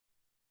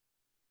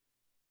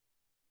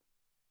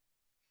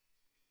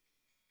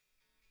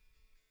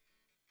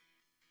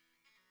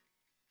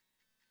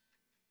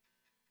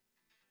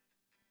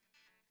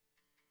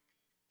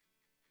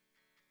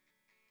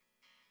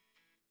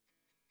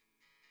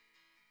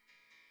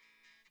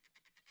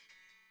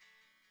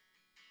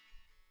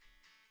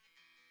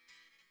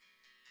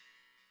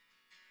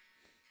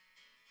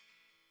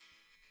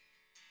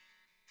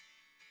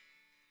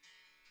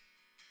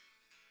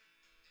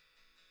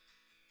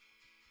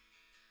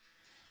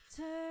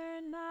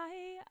Turn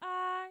my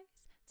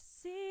eyes to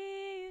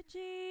see you,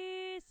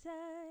 Jesus,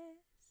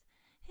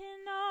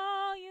 in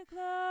all your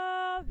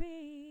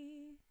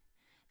glory.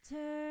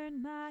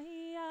 Turn my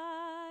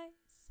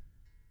eyes,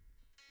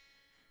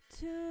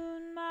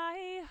 tune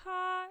my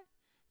heart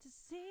to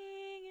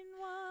sing in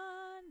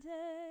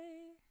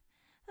wonder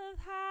of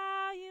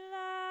how you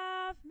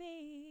love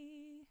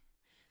me.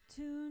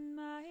 Tune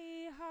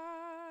my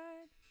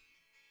heart,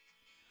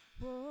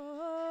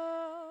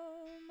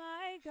 oh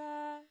my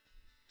God,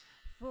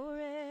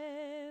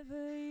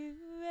 forever you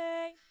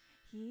reign.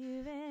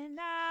 Here and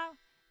now,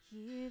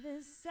 hear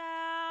the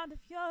sound of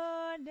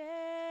your name.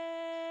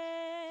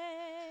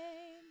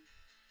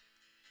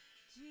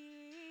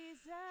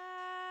 Jesus,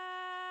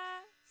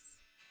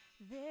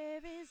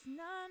 there is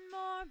none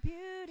more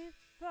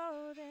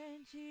beautiful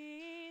than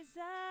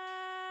Jesus.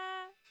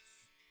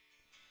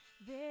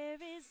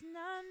 There is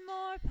none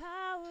more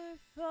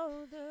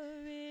powerful,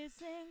 the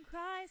risen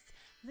Christ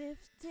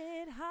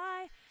lifted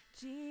high.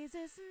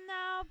 Jesus,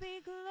 now be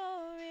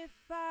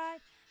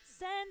glorified.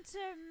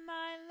 Center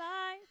my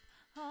life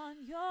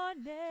on your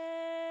name.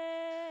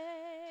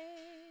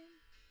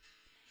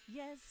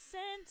 Yes,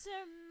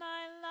 center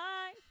my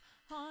life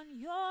on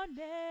your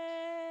name.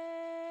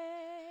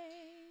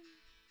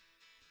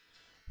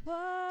 Whoa,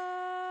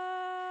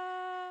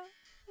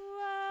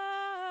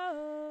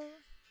 whoa,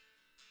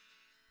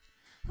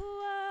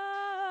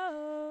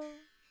 whoa,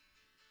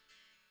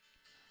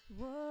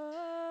 whoa.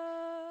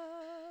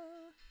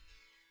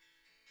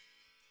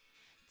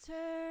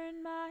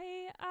 Turn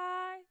my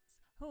eyes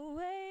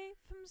away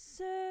from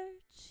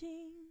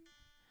searching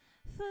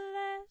for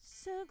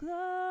lesser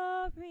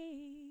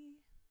glory.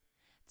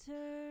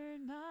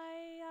 Turn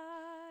my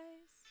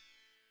eyes,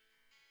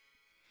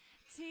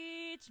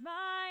 teach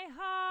my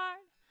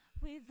heart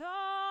with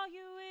all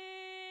your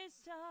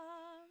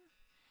wisdom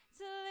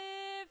to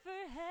live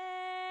for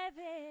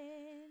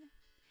heaven.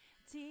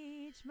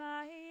 Teach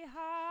my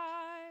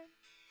heart,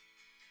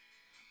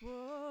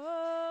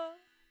 whoa,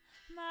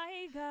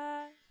 my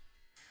God,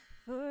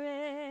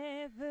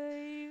 forever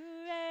you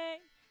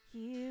reign.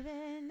 Here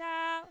and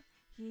now,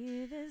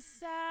 hear the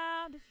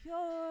sound of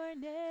your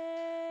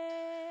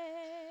name.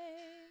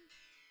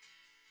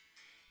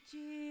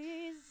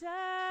 Jesus,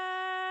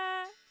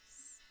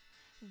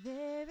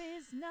 there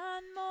is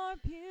none more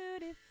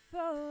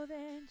beautiful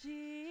than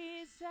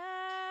Jesus.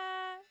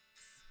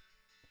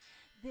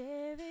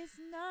 There is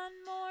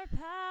none more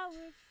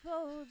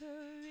powerful, the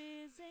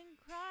risen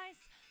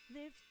Christ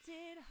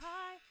lifted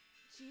high.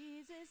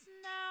 Jesus,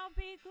 now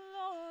be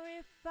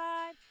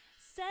glorified.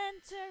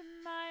 Center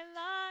my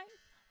life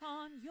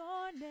on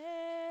your name.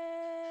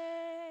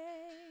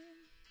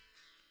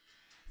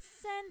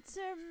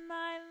 Center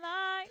my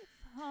life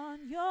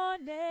on your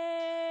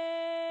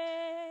name.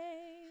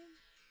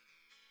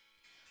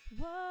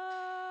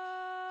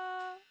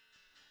 Whoa,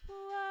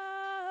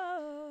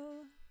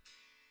 whoa,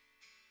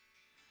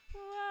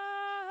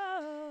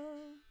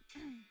 whoa,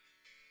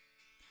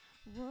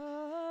 whoa,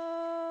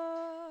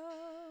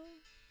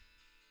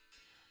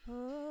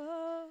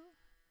 oh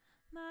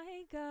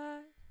my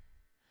God,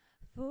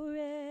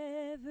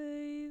 forever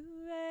you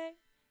reign.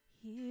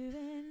 Here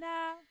and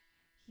now,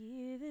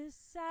 hear the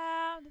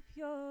sound of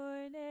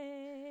your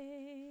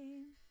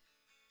name.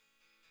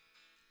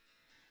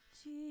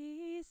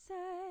 Jesus,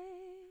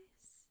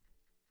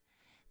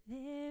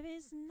 there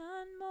is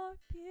none more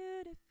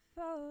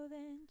beautiful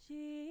than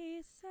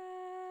Jesus.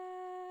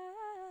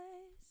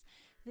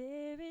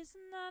 There is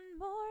none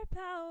more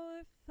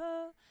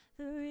powerful,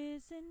 the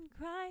risen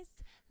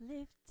Christ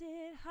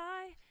lifted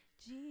high.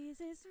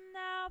 Jesus,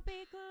 now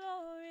be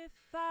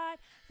glorified.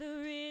 The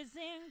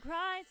risen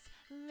Christ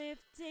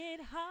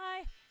lifted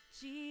high.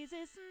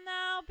 Jesus,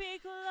 now be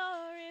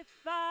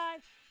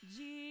glorified.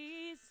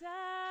 Jesus,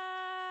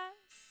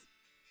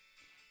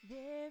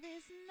 there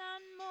is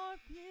none more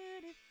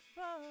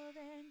beautiful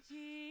than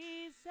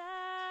Jesus.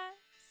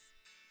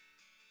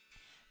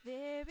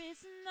 There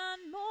is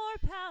none more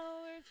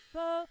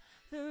powerful,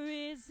 the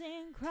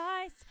risen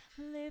Christ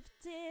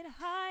lifted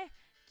high.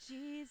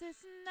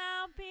 Jesus,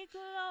 now be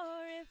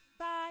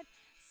glorified.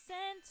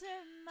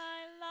 Center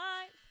my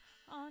life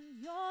on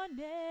your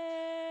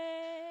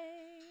name.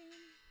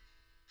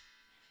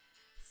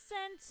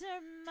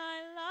 Center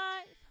my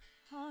life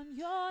on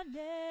your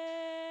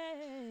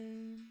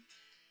name.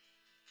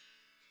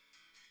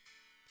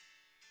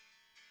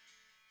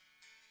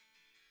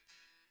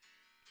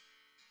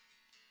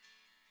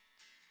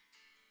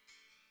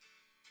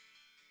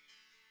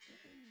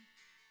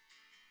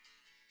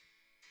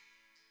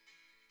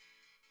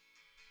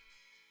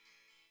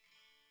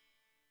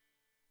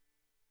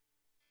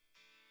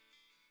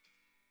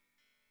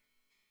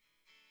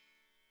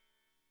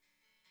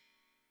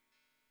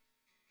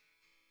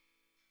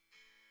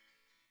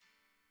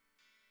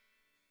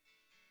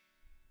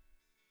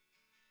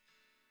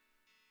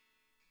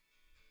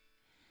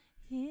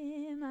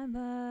 In my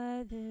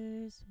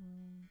mother's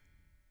womb,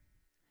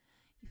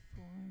 you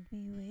formed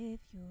me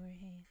with your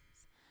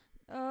hands,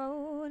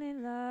 known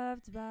and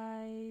loved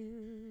by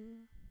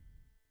you.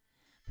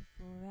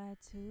 Before I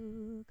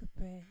took a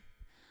breath.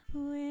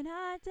 When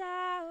I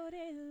doubt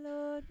it,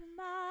 Lord,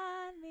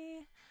 remind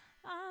me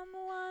I'm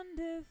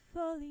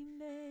wonderfully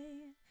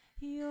made.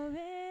 You're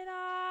an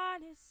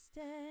artist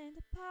and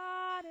a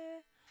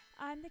potter.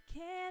 I'm the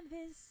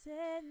canvas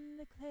and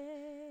the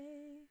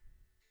clay.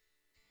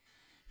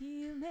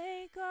 You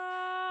make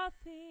all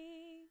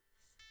things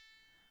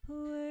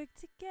work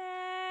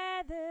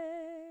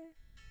together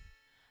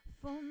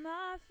for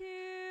my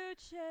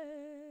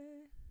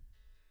future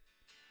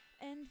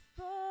and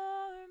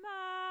for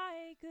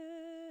my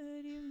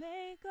good. You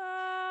make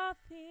all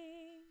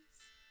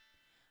things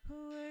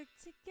work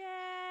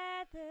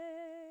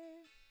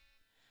together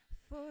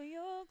for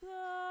your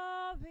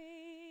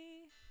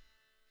glory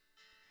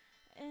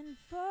and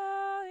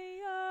for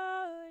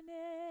your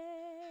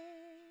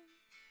name.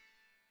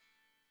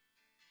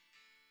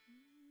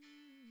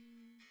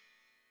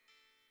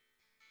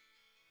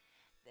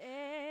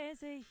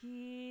 There's a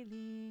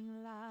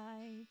healing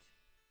light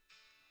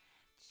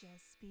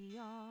just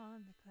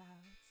beyond the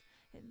clouds,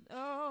 and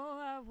though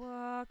I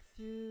walk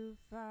through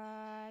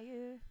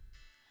fire,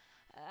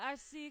 I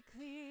see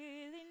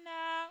clearly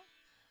now.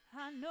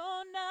 I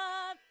know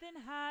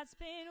nothing has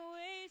been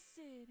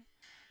wasted,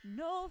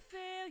 no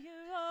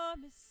failure or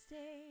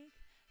mistake.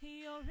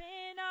 You're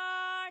an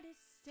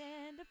artist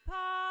and a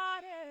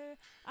potter.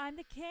 I'm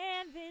the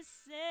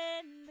canvas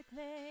and the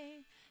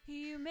clay.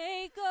 You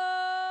make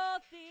all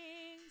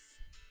things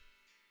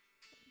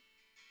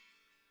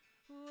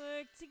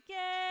work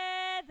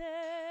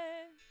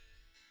together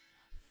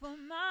for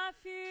my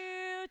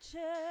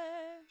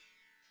future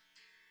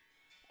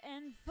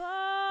and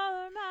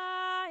for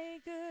my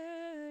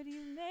good.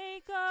 You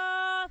make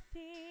all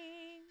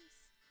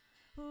things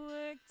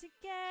work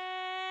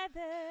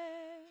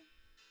together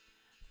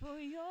for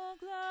your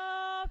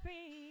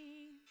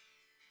glory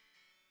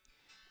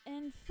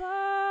and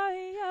for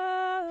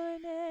your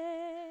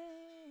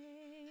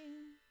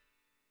name.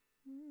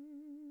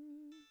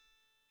 You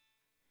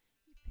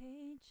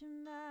paint your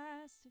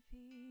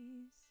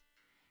masterpiece,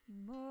 you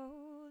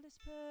mold us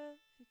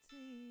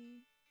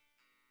perfectly.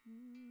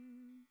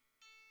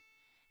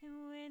 And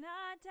when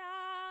I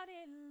doubt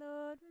it,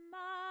 Lord,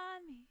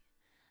 remind me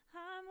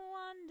I'm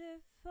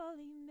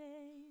wonderfully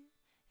made.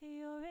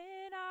 You're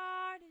an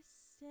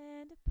artist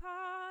and a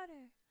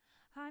potter.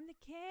 I'm the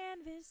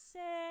canvas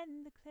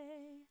and the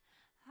clay.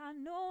 I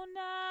know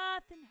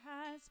nothing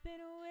has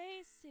been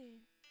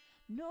wasted,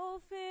 no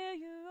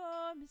failure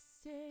or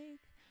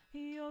mistake.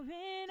 You're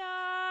an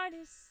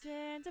artist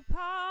and a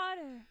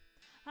potter.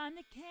 I'm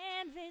the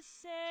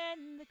canvas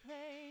and the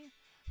clay.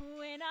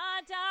 When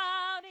I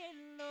doubt it,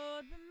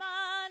 Lord,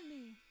 remind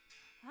me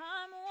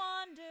I'm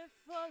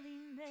wonderfully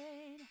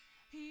made.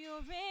 You're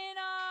an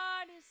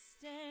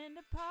artist and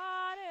a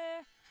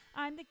potter.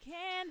 I'm the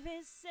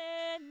canvas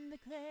and the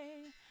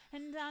clay.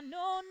 And I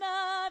know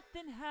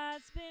nothing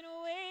has been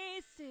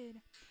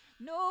wasted,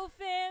 no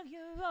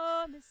failure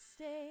or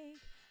mistake.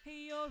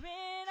 You're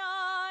an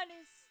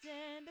artist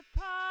and a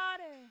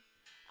potter.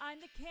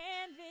 I'm the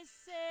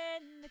canvas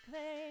and the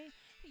clay.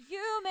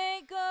 You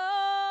make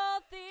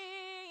all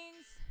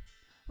things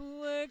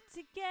work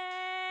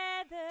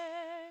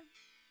together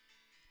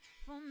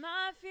for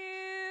my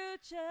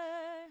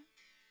future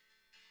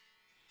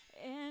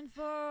and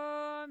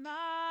for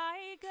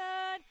my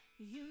good.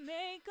 You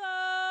make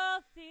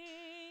all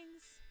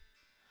things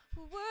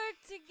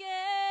work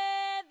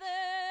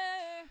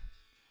together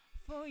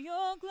for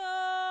your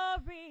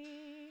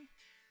glory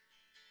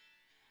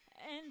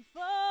and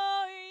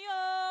for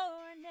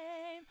your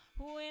name.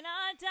 When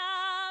I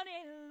doubt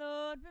it,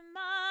 Lord,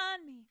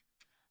 remind me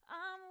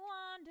I'm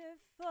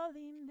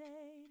wonderfully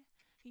made.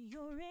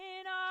 You're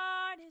an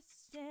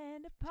artist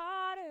and a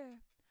potter.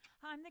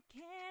 I'm the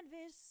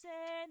canvas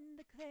and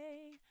the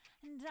clay.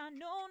 And I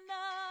know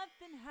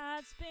nothing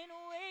has been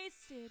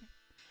wasted,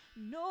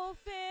 no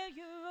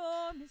failure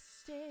or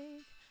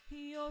mistake.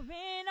 You're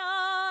an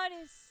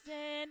artist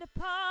and a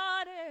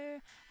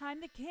potter. I'm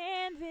the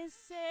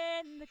canvas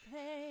and the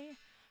clay.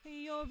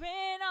 You're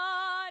an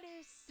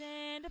artist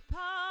and a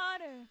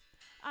potter.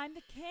 I'm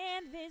the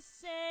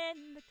canvas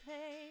and the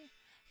clay.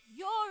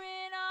 You're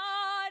an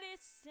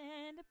artist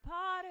and a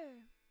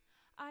potter.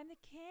 I'm the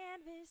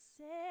canvas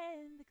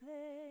and the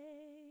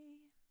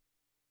clay.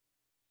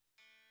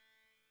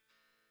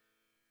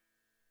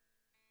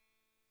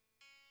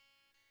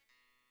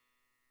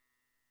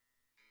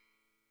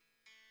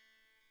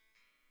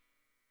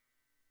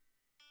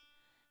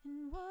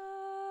 And whoa,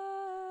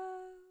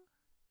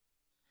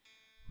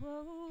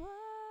 whoa, whoa,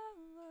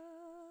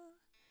 whoa,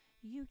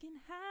 you can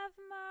have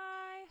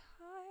my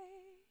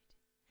heart.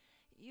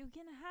 You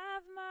can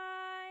have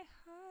my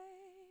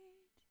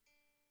heart.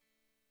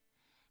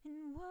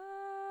 And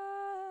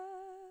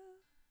whoa,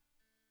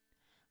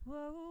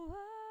 whoa, whoa,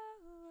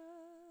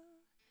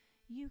 whoa,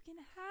 you can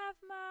have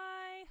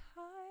my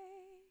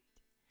heart.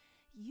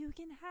 You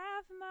can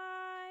have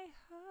my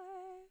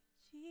heart,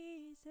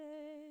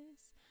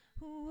 Jesus.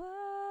 Whoa,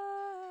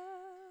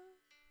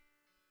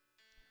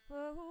 whoa,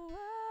 whoa,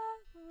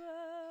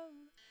 whoa,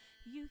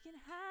 you can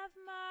have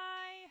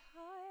my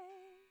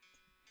heart.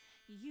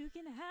 You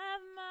can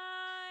have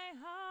my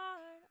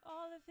heart,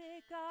 all of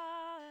it,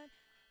 God.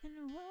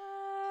 And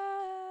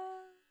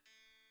whoa,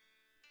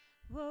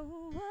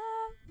 whoa,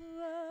 whoa,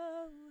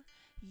 whoa.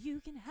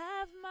 You can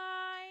have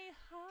my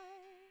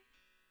heart.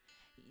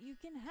 You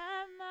can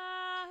have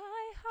my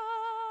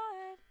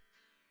heart.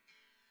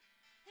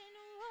 And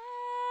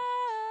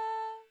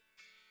whoa,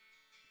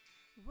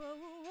 whoa,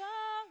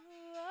 whoa,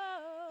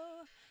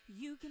 whoa.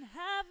 You can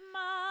have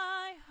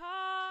my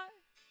heart.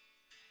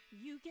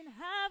 You can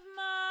have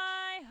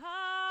my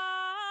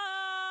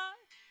heart.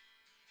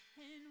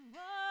 And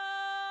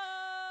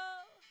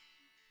whoa,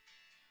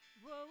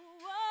 whoa,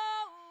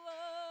 whoa,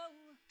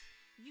 whoa.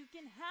 You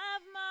can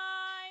have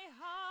my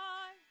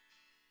heart.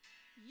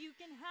 You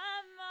can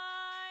have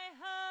my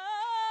heart.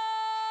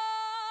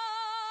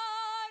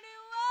 And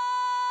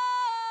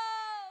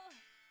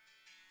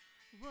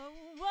whoa,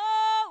 whoa,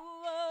 whoa,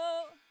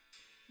 whoa.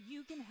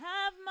 You can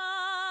have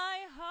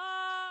my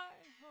heart.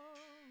 Oh,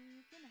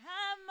 you can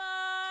have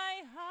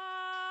my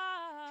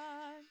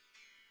heart.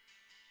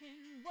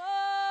 And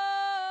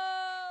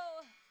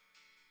whoa,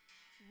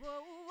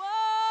 whoa,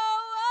 whoa,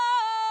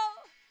 whoa.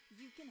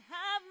 You can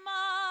have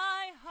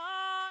my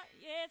heart.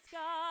 Yes,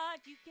 God,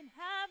 you can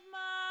have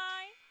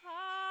my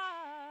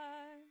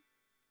heart.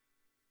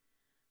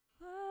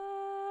 Whoa,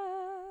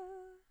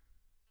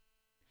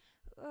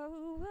 whoa,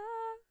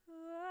 whoa,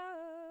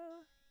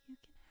 whoa. You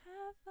can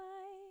have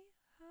my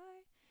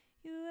heart.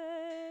 You're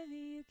worthy,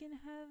 you can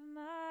have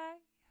my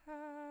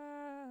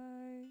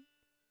heart.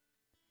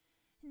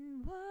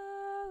 And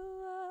whoa,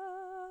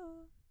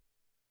 whoa,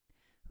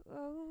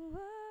 whoa,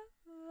 whoa,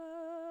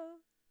 whoa.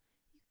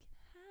 You can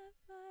have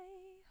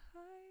my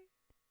heart.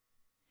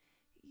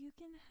 You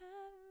can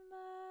have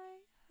my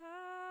heart.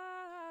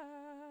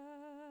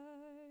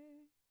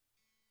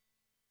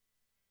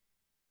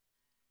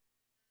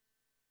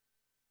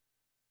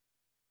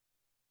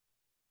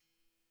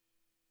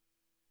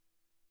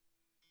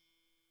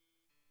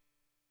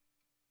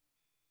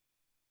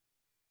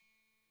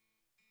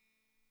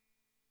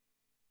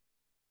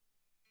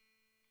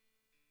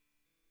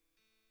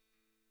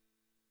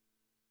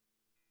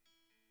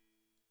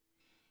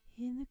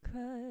 In the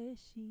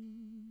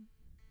crushing,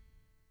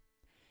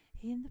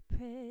 in the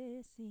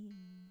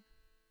pressing,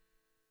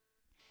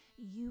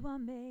 you are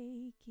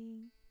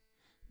making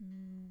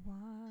new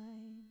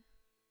wine.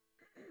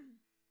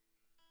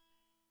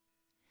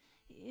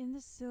 In the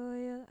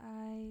soil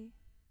I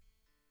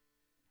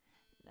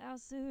now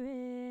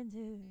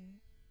surrender.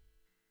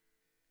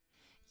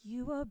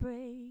 You are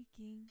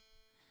breaking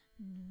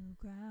new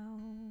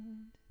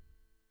ground.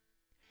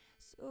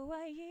 So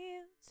I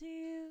yield to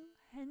you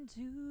and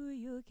to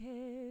your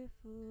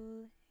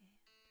careful hand.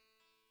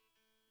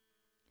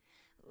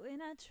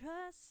 When I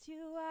trust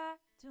you, I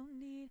don't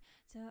need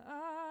to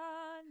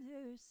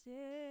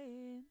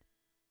understand.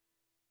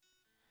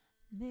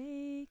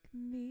 Make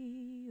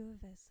me your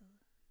vessel.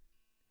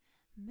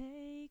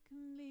 Make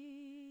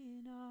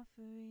me an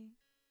offering.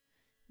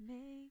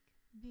 Make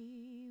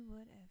me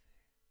whatever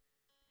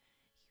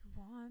you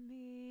want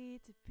me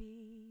to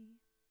be.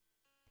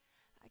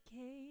 I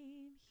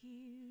came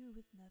here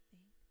with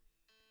nothing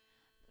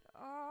but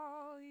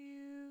all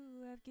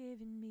you have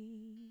given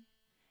me.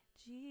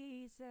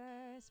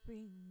 Jesus,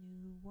 bring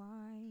new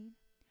wine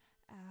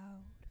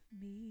out of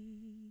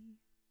me.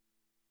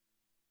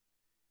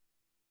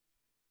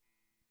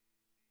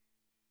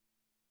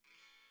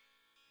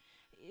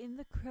 In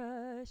the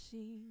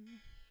crushing,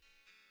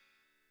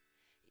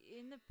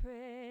 in the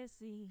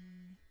pressing,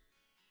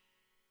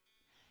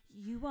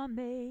 you are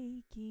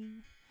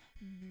making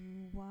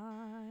new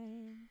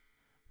wine.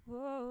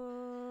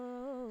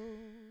 Whoa,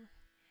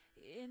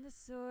 in the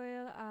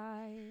soil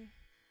I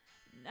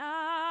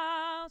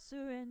now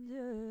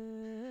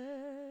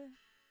surrender.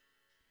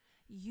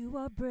 You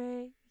are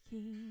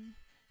breaking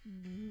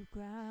new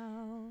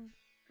ground.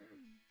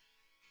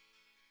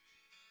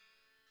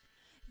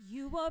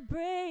 You are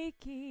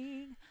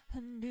breaking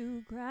a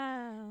new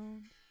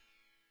ground.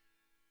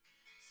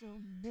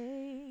 So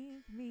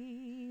make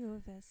me your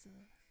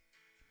vessel.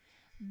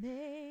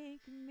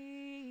 Make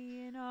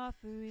me an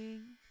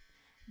offering.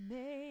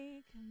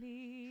 Make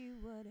me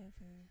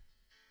whatever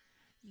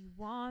you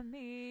want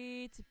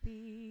me to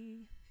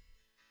be.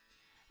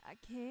 I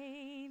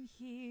came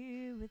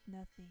here with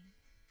nothing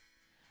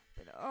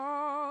but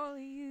all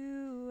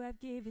you have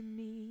given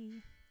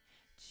me.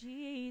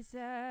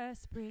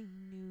 Jesus,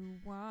 bring new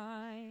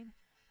wine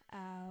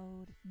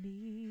out of me.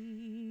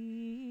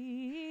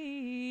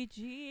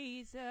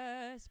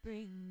 Jesus,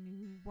 bring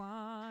new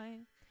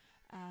wine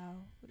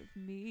out of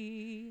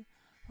me.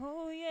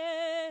 Oh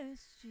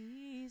yes,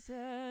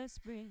 Jesus,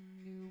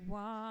 bring new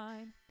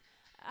wine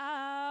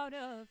out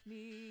of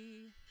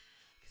me.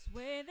 'Cause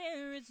where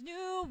there is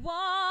new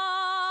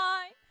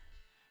wine,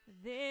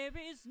 there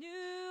is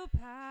new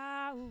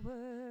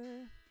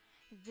power.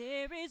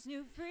 There is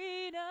new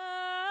freedom,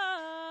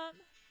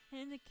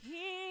 and the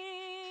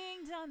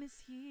kingdom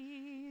is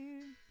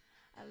here.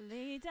 I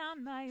lay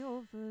down my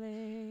old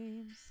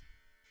flames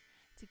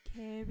to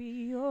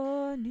carry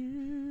your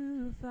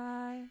new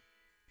fire,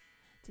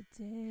 to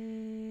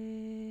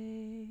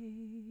today.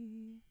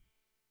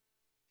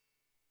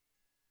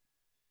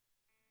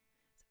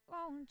 So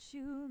won't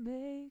you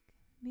make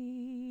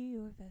me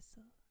your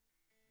vessel?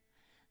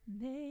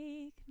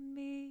 Make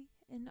me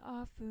an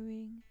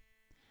offering.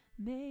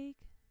 Make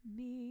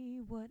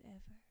me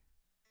whatever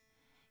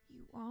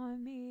you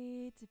want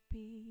me to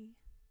be.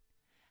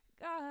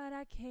 God,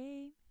 I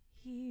came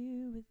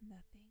here with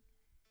nothing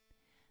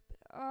but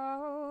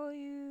all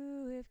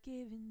you have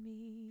given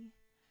me.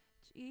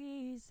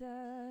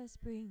 Jesus,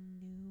 bring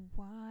new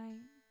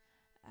wine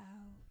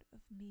out of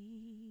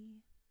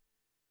me.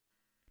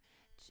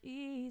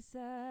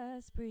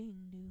 Jesus,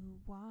 bring new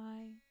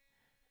wine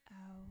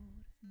out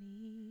of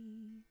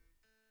me.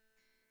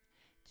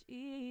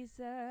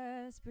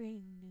 Jesus,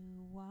 bring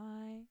new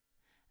wine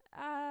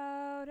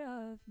out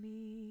of me.